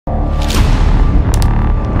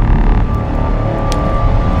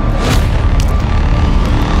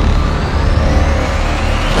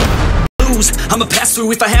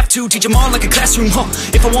through if I have to, teach them all like a classroom,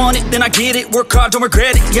 If I want it, then I get it, work hard, don't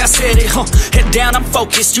regret it, yeah, I said it, Head down, I'm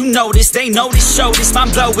focused, you notice, they notice, show this,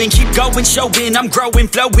 mind blowing, keep going, showing, I'm growing,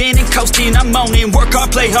 flowing and coasting, I'm owning, work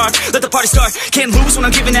hard, play hard, let the party start, can't lose when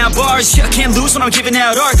I'm giving out bars, yeah, can't lose when I'm giving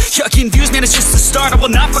out art, yeah, getting views, man, it's just the start, I will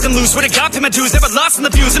not fucking lose, swear to God, pay my dues, never lost in the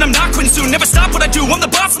views, and I'm not quitting soon, never stop what I do, I'm the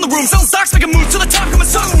boss in the room, selling stocks, making moves to the top, coming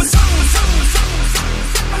soon.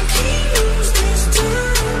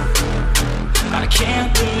 I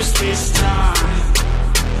can't lose this time.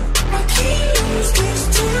 I can't lose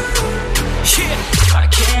this time. Yeah, I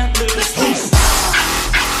can't lose this time.